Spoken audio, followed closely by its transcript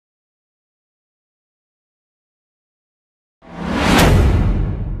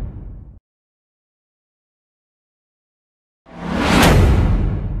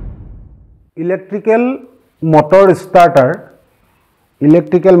electrical motor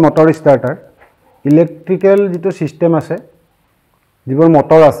starter electrical যেটো system আছে যিবোৰ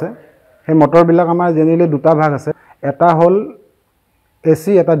মটৰ আছে সেই মটৰ বিলাক আমাৰ জেনেৰেলি দুটা ভাগ আছে এটা হল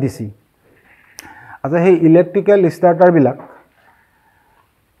এসি এটা ডিসি আচ্ছা সেই ইলেক্ট্ৰিকেল ষ্টাৰ্টাৰ বিলাক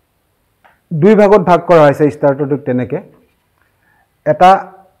দুই ভাগত ভাগ কৰা হৈছে ষ্টাৰ্টাৰটো তেনেকে এটা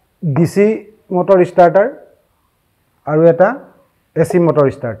ডিসি মটৰ ষ্টাৰ্টাৰ আৰু এটা AC motor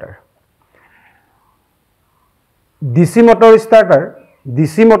starter DC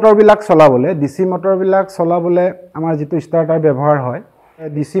motor বিলাক চলাবলে আমাৰ যেটো ষ্টাৰ্টাৰ ব্যৱহাৰ হয়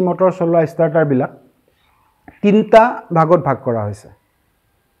ডিসি মটৰ চলোৱা ষ্টাৰ্টাৰ বিলাক তিনটা ভাগত ভাগ কৰা হৈছে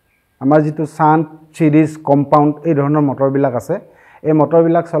আমাৰ যেটো শান্ট সিৰিজ কম্পাউণ্ড এই ধৰণৰ মটৰ বিলাক আছে এই মটৰ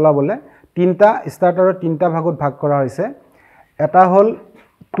বিলাক চলাবলে তিনটা ষ্টাৰ্টাৰৰ তিনটা ভাগত ভাগ কৰা হৈছে এটা হল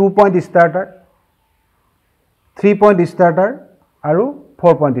 2 পইণ্ট ষ্টাৰ্টাৰ 3 পইণ্ট ষ্টাৰ্টাৰ আৰু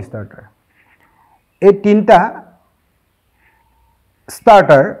 4 পইণ্ট ষ্টাৰ্টাৰ এই তিনটা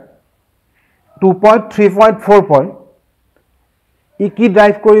starter 2 point 3 point 4 point iki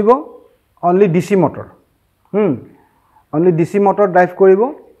drive koribo only dc motor only dc motor drive koribo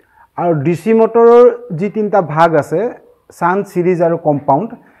aru dc motor ji tinta bhag ase shunt series aru compound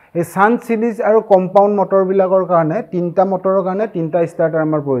ei shunt series aru compound motor bilakor karone tinta motor karone tinta starter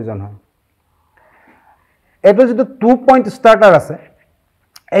amar proyojon hoy eto jeto 2 point starter ase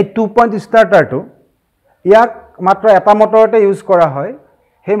ei 2 point starter to yak মাত্ৰ এটা মটৰতে use কৰা হয়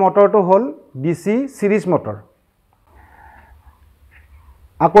সেই মটৰটো হল DC সিৰিজ motor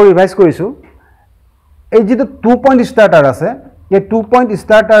আকৌ revise কৰিছো এই যেটো 2 পইণ্ট ষ্টাৰ্টাৰ আছে এই 2 পইণ্ট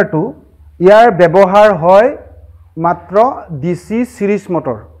ষ্টাৰ্টাৰটো ইয়াৰ ব্যৱহাৰ হয় মাত্ৰ ডিসি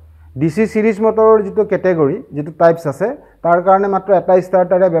সিৰিজ মটৰৰ যেটো ক্যাটাগৰী যেটো টাইপস আছে তাৰ কাৰণে মাত্ৰ এটা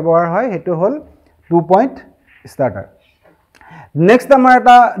ষ্টাৰ্টাৰে ব্যৱহাৰ হয় হেতু হল 2 পইণ্ট ষ্টাৰ্টাৰ নেক্সট আমাৰ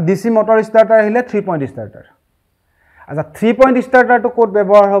এটা ডিসি মটৰ ষ্টাৰ্টাৰ আহিলে 3 পইণ্ট ষ্টাৰ্টাৰ আচ্ছা 3 পইণ্ট ষ্টাৰ্টাৰটো কোড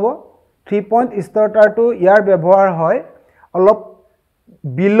ব্যৱহাৰ হ'ব 3 পইণ্ট ষ্টাৰ্টাৰটো ইয়াৰ ব্যৱহাৰ হয় অলপ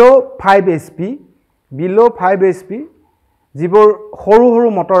বিলো 5 HP যিবোৰ সৰু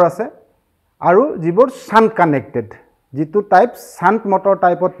মটৰ আছে আৰু যিবোৰ শান্ট কানেক্টেড যেটো টাইপ শান্ট মটৰ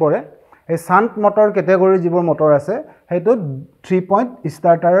টাইপত পৰে এই শান্ট মটৰ ক্যাটাগৰী যিবোৰ মটৰ আছে হেতু 3 পইণ্ট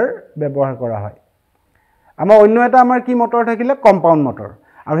ষ্টাৰ্টাৰৰ ব্যৱহাৰ কৰা হয় আমাৰ অন্য এটা আমাৰ কি মটৰ থাকিলে কম্পাউণ্ড মটৰ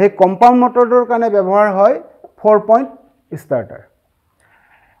আৰু সেই কম্পাউণ্ড মটৰটোৰ কাৰণে ব্যৱহাৰ হয় 4 point starter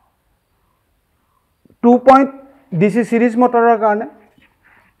 2 point DC series motorer karone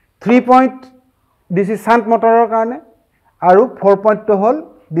 3 point DC shunt motorer karone aru 4 point to hol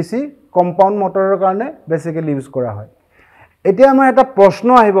DC compound motorer karone basically use kora hoy etia amar eta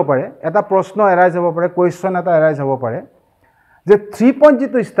proshno ahibo pare eta proshno arise hobo pare question eta arise hobo pare je 3 point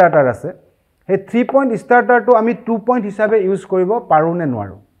jito starter ase he 3 point starter to ami 2 point hisabe use koribo paru ne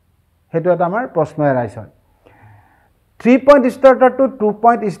noaru hetu eta amar proshno arise hoy 3 point starter to 2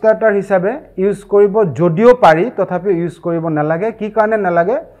 point starter hisabe use koribo jodio pari tothapi use koribo nalage ki karone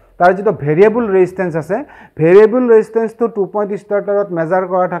nalage tar jito variable resistance ase variable resistance to 2 point starter ot measure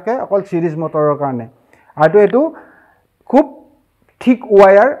kora thake okol series motoror karone aru etu khub thik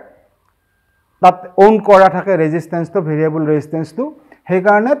wire tat on kora thake resistance to variable resistance to he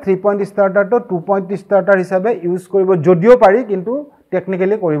karone 3 point starter to 2 point starter hisabe use koribo jodio pari kintu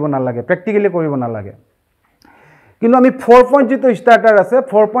technically koribo nalage practically koribo nalage কিন্তু আমি 4 point যেটো starter আছে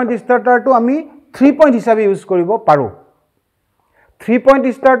 4 point ষ্টাৰ্টাৰটো আমি 3 point হিচাপে use কৰিব পাৰো 3 point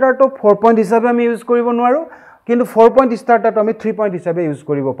ষ্টাৰ্টাৰটো 4 point হিচাপে আমি ইউজ কৰিব নোৱাৰো কিন্তু 4 পইণ্ট ষ্টাৰ্টাৰটো আমি 3 পইণ্ট হিচাপে ইউজ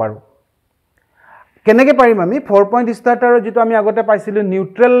কৰিব পাৰো কেনেকৈ পাৰিম আমি 4 পইণ্ট ষ্টাৰ্টাৰৰ যেটো আমি আগতে পাইছিলো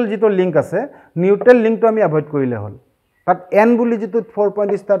নিউট্ৰেল যেটো লিংক আছে নিউট্ৰেল লিংকটো আমি এভয়েড কৰিলে হল তাত n বুলি যেটো 4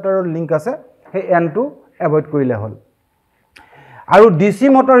 পইণ্ট ষ্টাৰ্টাৰৰ লিংক আছে সেই n টো এভয়েড কৰিলে হল আৰু ডিসি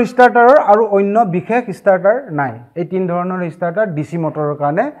মটৰ ষ্টাৰ্টাৰৰ আৰু অন্য বিশেষ ষ্টাৰ্টাৰ নাই এই তিন ধৰণৰ ষ্টাৰ্টাৰ ডিসি মটৰৰ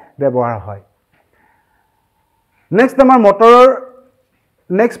কাৰণে ব্যৱহাৰ হয় নেক্সট আমাৰ মটৰৰ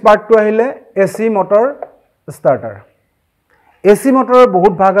নেক্সট পাৰ্টটো আহিলে এসি মটৰ ষ্টাৰ্টাৰ এসি মটৰৰ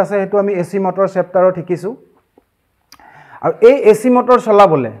বহুত ভাগ আছে হেতু আমি এসি মটৰ চেপ্টাৰত শিকিছো আৰু এই এসি মটৰ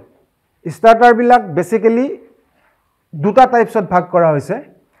চলাবলে ষ্টাৰ্টাৰ বিলাক বেসিক্যালি দুটা টাইপছত ভাগ কৰা হৈছে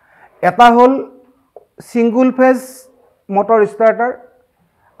এটা হল সিঙ্গল ফেজ motor starter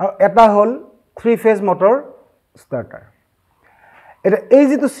আৰু এটা হল 3 phase motor starter এটা এই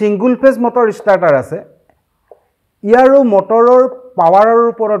যেটো সিঙ্গল ফেজ motor starter আছে ইয়াৰো মটৰৰ পাৱাৰৰ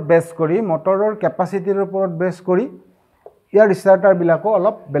ওপৰত বেস কৰি মটৰৰ ক্যাপাসিটিৰ ওপৰত বেস কৰি ইয়াৰ starter বিলাকো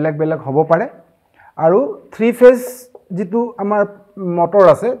অলপ বেলেগ বেলেগ হ'ব পাৰে আৰু 3 phase যেটো আমাৰ motor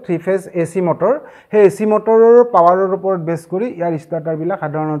আছে 3 phase AC motor হে AC motoৰৰ পাৱাৰৰ ওপৰত বেস কৰি ইয়াৰ starter বিলাক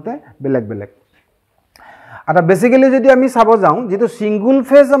সাধাৰণতে বেলেগ বেলেগ आता बेसिकली যদি আমি চাব যাওঁ যেটো সিঙ্গল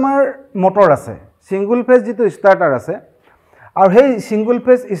ফেজ আমাৰ মোটৰ আছে সিঙ্গল ফেজ যেটো স্টাৰ্টাৰ আছে আৰু সেই সিঙ্গল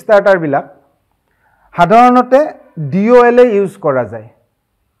ফেজ স্টাৰ্টাৰ বিলাক সাধাৰণতে DOL এ ইউজ কৰা যায়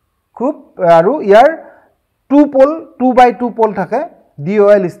খুব আৰু ইয়াৰ 2x2 পোল থাকে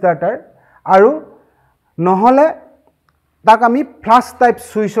DOL স্টাৰ্টাৰ আৰু নহলে তাক আমি ফ্লাশ টাইপ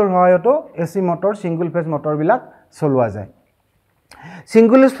সুইচৰ সহায়তো AC মোটৰ সিঙ্গল ফেজ মোটৰ বিলাক চলোৱা যায়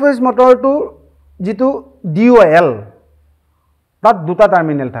সিঙ্গল ফেজ মোটৰটো যেটো DOL তাত দুটা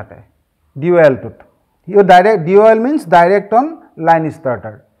টাৰ্মিনাল থাকে DOL টুত U direct DOL means direct on line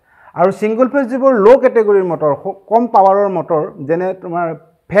starter আৰু সিঙ্গল ফেজ যিবোৰ লো ক্যাটাগৰিৰ মোটৰ কম পাৱাৰৰ মোটৰ যেনে তোমাৰ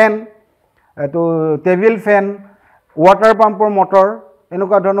ফ্যান এটো টেবিল ফ্যান ওয়াটাৰ পাম্পৰ মোটৰ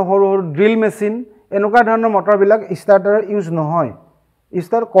এনেকুৱা ধৰণৰ সৰু সৰু ড্ৰিল মেচিন এনেকুৱা ধৰণৰ মোটৰ বিলাক স্টাৰ্টাৰ ইউজ নহয়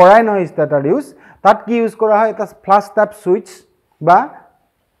স্টাৰ্ট কৰাই নহয় স্টাৰ্টাৰ ইউজ তাত কি ইউজ কৰা হয় এটা ফ্লাশ টাইপ সুইচ বা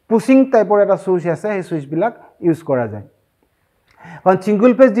পুশিং টাইপৰ এটা সুইচ আছে সেই সুইচ বিলাক ইউজ কৰা যায় কাৰণ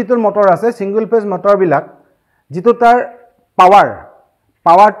সিঙ্গল ফেজ যেটো মোটৰ আছে সিঙ্গল ফেজ মোটৰ বিলাক যেটো তাৰ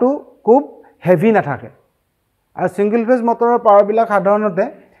পাৱাৰটো খুব হেভি না থাকে আৰু সিঙ্গল ফেজ মোটৰৰ পাৱাৰ বিলাক সাধাৰণতে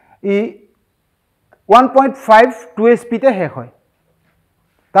ই 1.5 2 তে শেষ হয়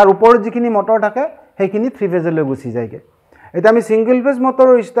তাৰ ওপৰত যিখিনি মোটৰ থাকে সেইখিনি 3 ফেজলৈ গুচি যায়গে এটা আমি সিঙ্গল ফেজ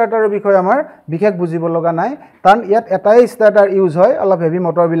মোটৰৰ স্টাৰ্টাৰৰ বিষয় আমাৰ বিশেষ বুজিব লগা নাই কাৰণ ইয়াত এটাই স্টাৰ্টাৰ ইউজ হয় অলপ হেভি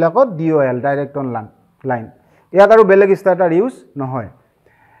মোটৰ বিলাকত DOL ডাইৰেক্ট অন লাইন ইয়াত আৰু বেলেগ স্টাৰ্টাৰ ইউজ নহয়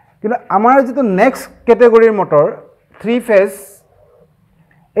কিন্তু আমাৰ যেটো নেক্সট ক্যাটাগৰিৰ মোটৰ 3 ফেজ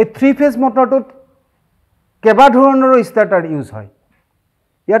এই 3 ফেজ মোটৰটোত কেবা ধৰণৰ স্টাৰ্টাৰ ইউজ হয়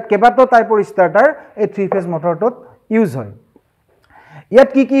ইয়াত কেবাটো টাইপৰ স্টাৰ্টাৰ এই 3 ফেজ মোটৰটোত ইউজ হয় ইয়াত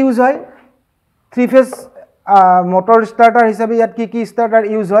কি ইউজ হয় 3 ফেজ মোটৰ স্টাৰ্টাৰ হিচাপে ইয়াত কি স্টাৰ্টাৰ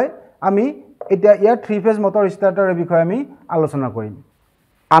ইউজ হয় আমি এতিয়া ইয়াত 3 ফেজ মোটৰ স্টাৰ্টাৰৰ বিষয়ে আমি আলোচনা কৰিম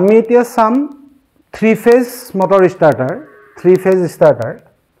আমি এতিয়া সাম 3 ফেজ মোটৰ স্টাৰ্টাৰ 3 ফেজ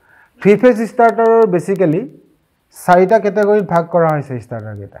স্টাৰ্টাৰৰ বেসিক্যালি চাৰিটা ক্যাটাগৰিত ভাগ কৰা হৈছে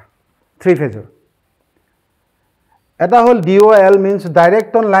স্টাৰ্টাৰ কেটা 3 ফেজৰ এটা হল DOL means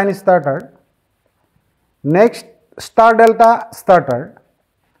direct on line starter next star delta starter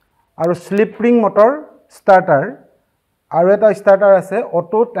আৰু slip ring motor starter আৰু এটা starter আছে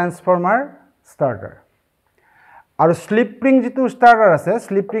auto transformer starter আৰু slip ring যেটো starter আছে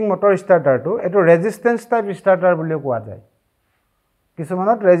slip ring motor starter টো এটো resistance type starter বুলি কোৱা যায়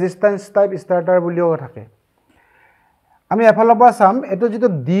কিছুমানত resistance type starter বুলিও থাকে আমি এফালৰ পৰা চাম এটো যেটো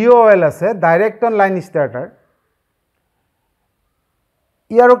DOL আছে direct on line starter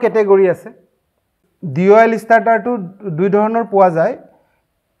ইয়াৰো ক্যাটাগৰি আছে DOL স্টাৰ্টাৰটো দুই ধৰণৰ পোৱা যায়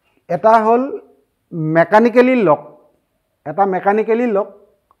এটা হল মেকানিক্যালি লক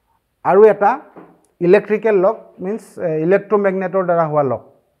আৰু এটা ইলেক্ট্ৰিক্যাল লক মিন্স ইলেক্ট্ৰোমেগনেটৰ দ্বাৰা হোৱা লক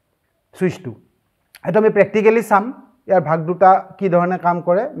সুইচটো এটা আমি প্ৰ্যাকটিক্যালি চাম ইয়াৰ ভাগ দুটা কি ধৰণে কাম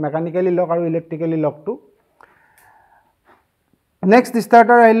কৰে মেকানিক্যালি লক আৰু ইলেক্ট্ৰিক্যালি লকটো নেক্সট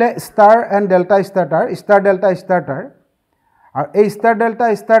স্টাৰ্টাৰ আহিলে star and delta starter star delta starter আৰু এই স্টাৰ ডেল্টা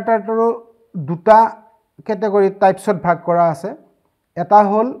স্টাৰ্টাৰটো দুটা ক্যাটাগৰি টাইপছত ভাগ কৰা আছে এটা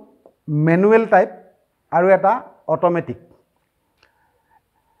হল ম্যানুয়াল টাইপ আৰু এটা অটোমেটিক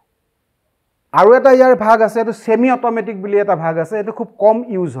আৰু এটা ইয়াৰ ভাগ আছে এটো সেমি অটোমেটিক বুলি এটা ভাগ আছে এটো খুব কম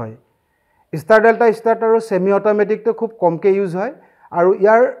ইউজ হয় স্টাৰ ডেল্টা স্টাৰ্টাৰ সেমি অটোমেটিকটো খুব কমকে ইউজ হয় আৰু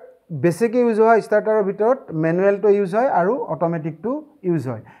ইয়াৰ বেসিক ইউজ হয় স্টাৰ্টাৰৰ ভিতৰত ম্যানুয়ালটো ইউজ হয় আৰু অটোমেটিকটো ইউজ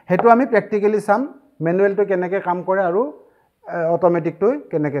হয় হেতু আমি প্ৰ্যাকটিক্যালি চাম ম্যানুয়ালটো কেনেকৈ কাম কৰে আৰু অটোমেটিকটো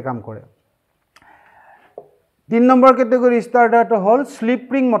কেনেকৈ কাম কৰে 3 নম্বৰ ক্যাটাগৰি স্টাৰ্টাৰটো হল স্লিপ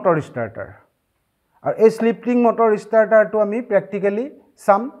ৰিং মোটৰ স্টাৰ্টাৰ আৰু এই স্লিপ ৰিং মোটৰ স্টাৰ্টাৰটো আমি প্ৰ্যাকটিক্যালি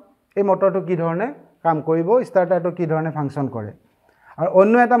চাম এই মোটৰটো কি ধৰণে কাম কৰিব স্টাৰ্টাৰটো কি ধৰণে ফাংচন কৰে আৰু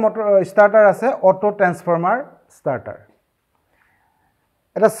অন্য এটা মোটৰ স্টাৰ্টাৰ আছে অটো ট্ৰান্সফৰ্মাৰ স্টাৰ্টাৰ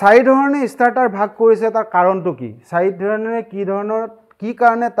এটা চাৰি ধৰণে স্টাৰ্টাৰ ভাগ কৰিছে তাৰ কাৰণটো কি চাৰি ধৰণে কি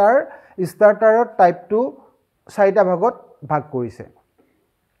কাৰণে তাৰ স্টাৰ্টাৰৰ টাইপটো চাৰিটা ভাগত ভাগ কৰিছে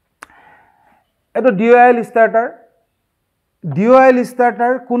এটো DOL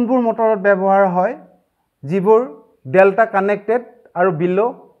স্টাৰ্টাৰ কোনবোৰ মোটৰত ব্যৱহাৰ হয় যিবোৰ ডেল্টা কানেক্টেড আৰু বিলো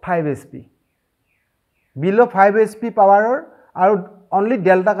 5 HP পাৱাৰৰ আৰু অনলি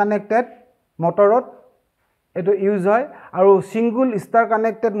ডেল্টা কানেক্টেড মোটৰত এটো ইউজ হয় আৰু single star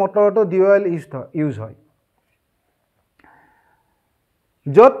connected মোটৰটো DOL use হয়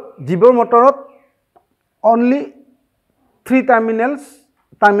যত যিবোৰ মোটৰত অনলি 3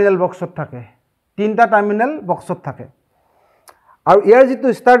 টাৰ্মিনাল বক্সত থাকে 3টা টাৰ্মিনাল বক্সত থাকে আৰু ইয়াৰ যেটো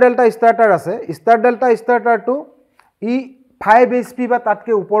স্টাৰ ডেল্টা স্টাৰ্টাৰ আছে স্টাৰ ডেল্টা স্টাৰ্টাৰটো ই 5 HP বা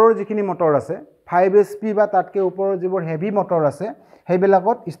তাতকে ওপৰৰ যিখিনি মোটৰ আছে 5 HP বা তাতকে ওপৰৰ যিবোৰ হেভি মোটৰ আছে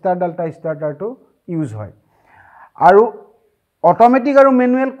সেইবিলাকত স্টাৰ ডেল্টা স্টাৰ্টাৰটো ইউজ হয় আৰু অটোমেটিক আৰু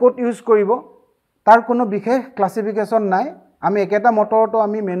মেনুৱেল কোড ইউজ কৰিব তাৰ কোনো বিশেষ ক্লাসিফিকেশন নাই আমি একেটা মটৰটো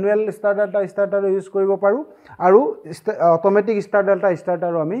আমি মেনুৱেল স্টাৰ্টাৰ ইউজ কৰিব পাৰো আৰু অটোমেটিক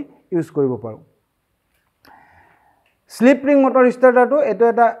স্টাৰ্টাৰ আমি ইউজ কৰিব পাৰো স্লিপ ৰিং মটৰ স্টাৰ্টাৰটো এটো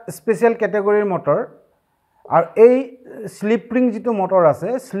এটা স্পেশাল ক্যাটেগৰীৰ মটৰ আৰু এই স্লিপ ৰিং যেটো মটৰ আছে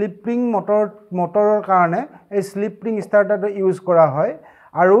স্লিপ ৰিং মটৰৰ কাৰণে এই স্লিপ ৰিং স্টাৰ্টাৰটো ইউজ কৰা হয়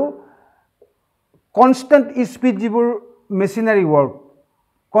আৰু কনস্ট্যান্ট স্পিড যিবোৰ মেচিনাৰী ওয়াৰ্ক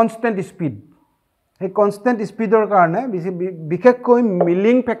কনস্ট্যান্ট স্পিড এই কনস্ট্যান্ট স্পিডৰ কাৰণে বিশেষকৈ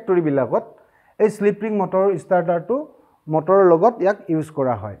মিলিং ফ্যাক্টৰী বিলাকত এই স্লিপ ৰিং মটৰ স্টাৰ্টাৰটো মটৰৰ লগত ইয়াক ইউজ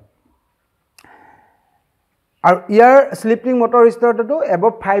কৰা হয় আৰু ইয়াৰ slip ring motor স্টাৰ্টাৰটো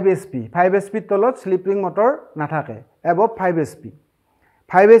above 5 HP তলত স্লিপ ৰিং মটৰ নাথাকে above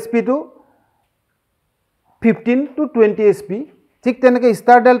 5 HP টো 15 to 20 HP ঠিক তেনেকৈ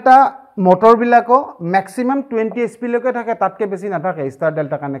ষ্টাৰ ডেল্টা মটৰ বিলাকো ম্যাক্সিমাম 20 HP লৈকে থাকে তাতকে বেছি নাথাকে ষ্টাৰ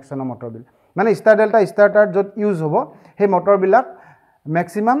ডেল্টা কানেকচনৰ মটৰ বিল মানে ষ্টাৰ ডেল্টা স্টাৰ্টাৰ যত ইউজ হ'ব সেই মটৰ বিলাক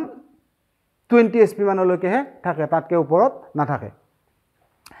ম্যাক্সিমাম 20 HP মানলৈকে থাকে তাতকে ওপৰত নাথাকে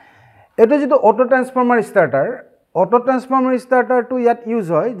এটো যেটো অটো ট্ৰান্সফৰ্মাৰ স্টাৰ্টাৰটো ইয়াত ইউজ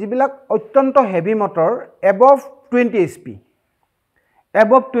হয় যিবিলাক অত্যন্ত heavy motor above 20 HP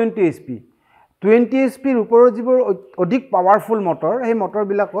 20 HP ৰ ওপৰৰ যিবোৰ অধিক পাৱাৰফুল মটৰ সেই মটৰ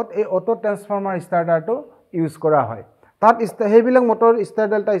বিলাকত এই অটো ট্ৰান্সফৰ্মাৰ স্টাৰ্টাৰটো ইউজ কৰা হয় তাত হেবিলাক মটৰ ষ্টাৰ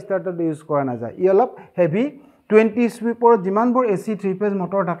ডেল্টা স্টাৰ্টাৰটো ইউজ কৰা নাযায় ই অলপ হেভি 20 HP ওপৰত যিমানবোৰ AC 3 ফেজ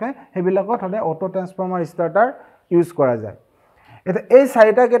মটৰ থাকে হেবিলাকত হলে অটো ট্ৰান্সফৰ্মাৰ স্টাৰ্টাৰ ইউজ কৰা যায় এটা এই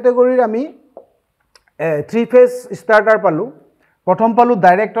চাৰিটা ক্যাটেগৰীৰ আমি 3 ফেজ স্টাৰ্টাৰ পালো প্ৰথম পালো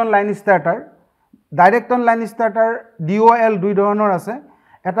direct on line starter DOL দুই ধৰণৰ আছে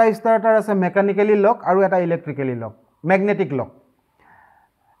এটা স্টাৰ্টাৰ আছে মেকানিক্যালি লক আৰু এটা ইলেক্ট্ৰিক্যালি লক ম্যাগনেটিক লক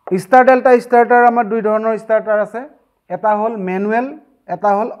ষ্টাৰ ডেল্টা স্টাৰ্টাৰ আমাৰ দুই ধৰণৰ স্টাৰ্টাৰ আছে এটা হল ম্যানুৱেল এটা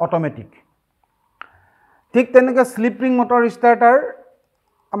হল অটোমেটিক ঠিক তেনেকৈ স্লিপ ৰিং মটৰ স্টাৰ্টাৰ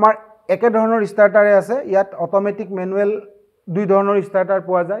আমাৰ একে ধৰণৰ স্টাৰ্টাৰে আছে ইয়াত অটোমেটিক ম্যানুৱেল দুই ধৰণৰ স্টাৰ্টাৰ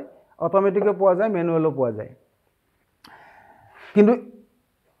পোৱা যায় অটোমেটিকও পোৱা যায় ম্যানুৱেলও পোৱা যায় কিন্তু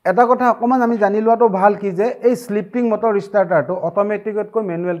এটা কথা অকমান আমি জানি লোৱাটো ভাল কি যে এই স্লিপ ৰিং মটৰ স্টাৰ্টাৰটো অটোমেটিকতকৈ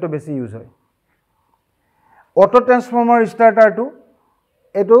ম্যানুৱেলটো বেছি ইউজ হয় অটো ট্ৰান্সফৰ্মাৰ স্টাৰ্টাৰটো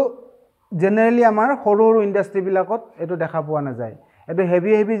এটো জেনাৰেলি আমাৰ সৰু ইন্ডাষ্ট্ৰি বিলাকত এটো দেখা পোৱা নাযায় এটো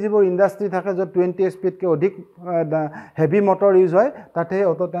হেভি যিবোৰ ইন্ডাষ্ট্ৰি থাকে যত 20 HP কে অধিক হেভি মটৰ ইউজ হয় তাতে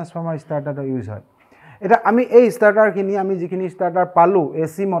অটো ট্ৰান্সফৰ্মাৰ স্টাৰ্টাৰটো ইউজ হয় এটা আমি এই স্টাৰ্টাৰখিনি আমি যিখিনি স্টাৰ্টাৰ পালো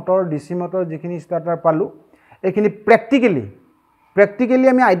AC মটৰ DC মটৰ যিখিনি স্টাৰ্টাৰ পালো এইখিনি প্ৰ্যাকটিক্যালি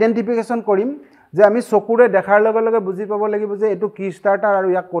আমি আইডেন্টিফিকেশন কৰিম যে আমি চকুৰে দেখাৰ লগে লগে বুজি পাব লাগিব যে এটো কি স্টাৰ্টাৰ আৰু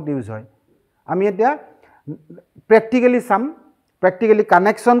ইয়াক ক'ত ইউজ হয় আমি এতিয়া প্ৰ্যাকটিক্যালি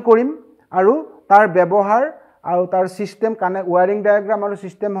কানেকশন কৰিম আৰু তাৰ ব্যৱহাৰ আৰু তাৰ সিস্টেম ওয়্যাৰিং ডায়াগ্ৰাম আৰু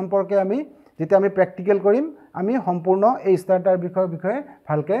সিস্টেম সম্পৰ্কে আমি যেতিয়া আমি প্ৰ্যাকটিক্যাল কৰিম আমি সম্পূৰ্ণ এই স্টাৰ্টাৰ বিষয়ে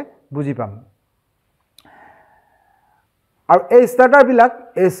ভালকে বুজি পাম আৰু এই স্টাৰ্টাৰ বিলাক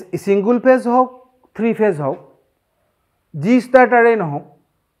সিঙ্গল ফেজ হওক 3 ফেজ হওক জি স্টাৰ্টাৰে নহওক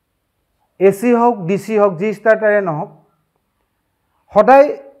AC হওক DC হওক জি স্টাৰ্টাৰে নহওক সদায়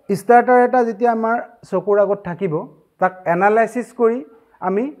স্টাৰ্টাৰ এটা যেতিয়া আমাৰ চকুৰ আগত থাকিব তাক এনালাইসিস কৰি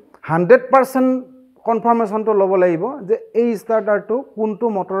আমি 100% কনফাৰ্মেশনটো ল'ব লাগিব যে এই স্টাৰ্টাৰটো কোনটো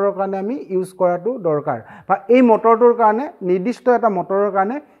মটৰৰ কাৰণে আমি ইউজ কৰাটো দৰকাৰ বা এই মটৰটোৰ কাৰণে নিৰ্দিষ্ট এটা মটৰৰ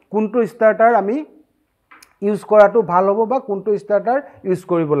কাৰণে কোনটো স্টাৰ্টাৰ আমি ইউজ কৰাটো ভাল হ'ব বা কোনটো স্টাৰ্টাৰ ইউজ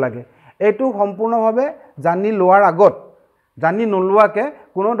কৰিব লাগে এটো সম্পূৰ্ণভাৱে জানি নলুৱাকে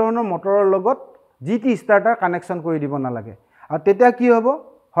কোনো ধৰণৰ মটৰৰ লগত জিটি স্টাৰ্টাৰ কানেকশন কৰি দিব নালাগে আৰু তেতিয়া কি হ'ব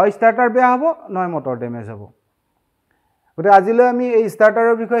হয় স্টাৰ্টাৰ বেয়া হ'ব নহয় মটৰ ড্যামেজ হ'ব গতে আজিলৈ আমি এই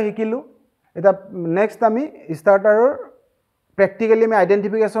স্টাৰ্টাৰৰ বিষয়ে শিকিলো এটা নেক্সট আমি স্টাৰ্টাৰৰ প্ৰ্যাকটিক্যালি আমি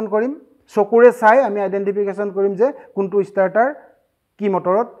আইডেন্টিফিকেশন কৰিম চকুৰে চাই আমি আইডেন্টিফিকেশন কৰিম যে কোনটো স্টাৰ্টাৰ কি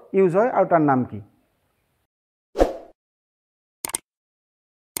মটৰত ইউজ হয় আৰু তাৰ নাম কি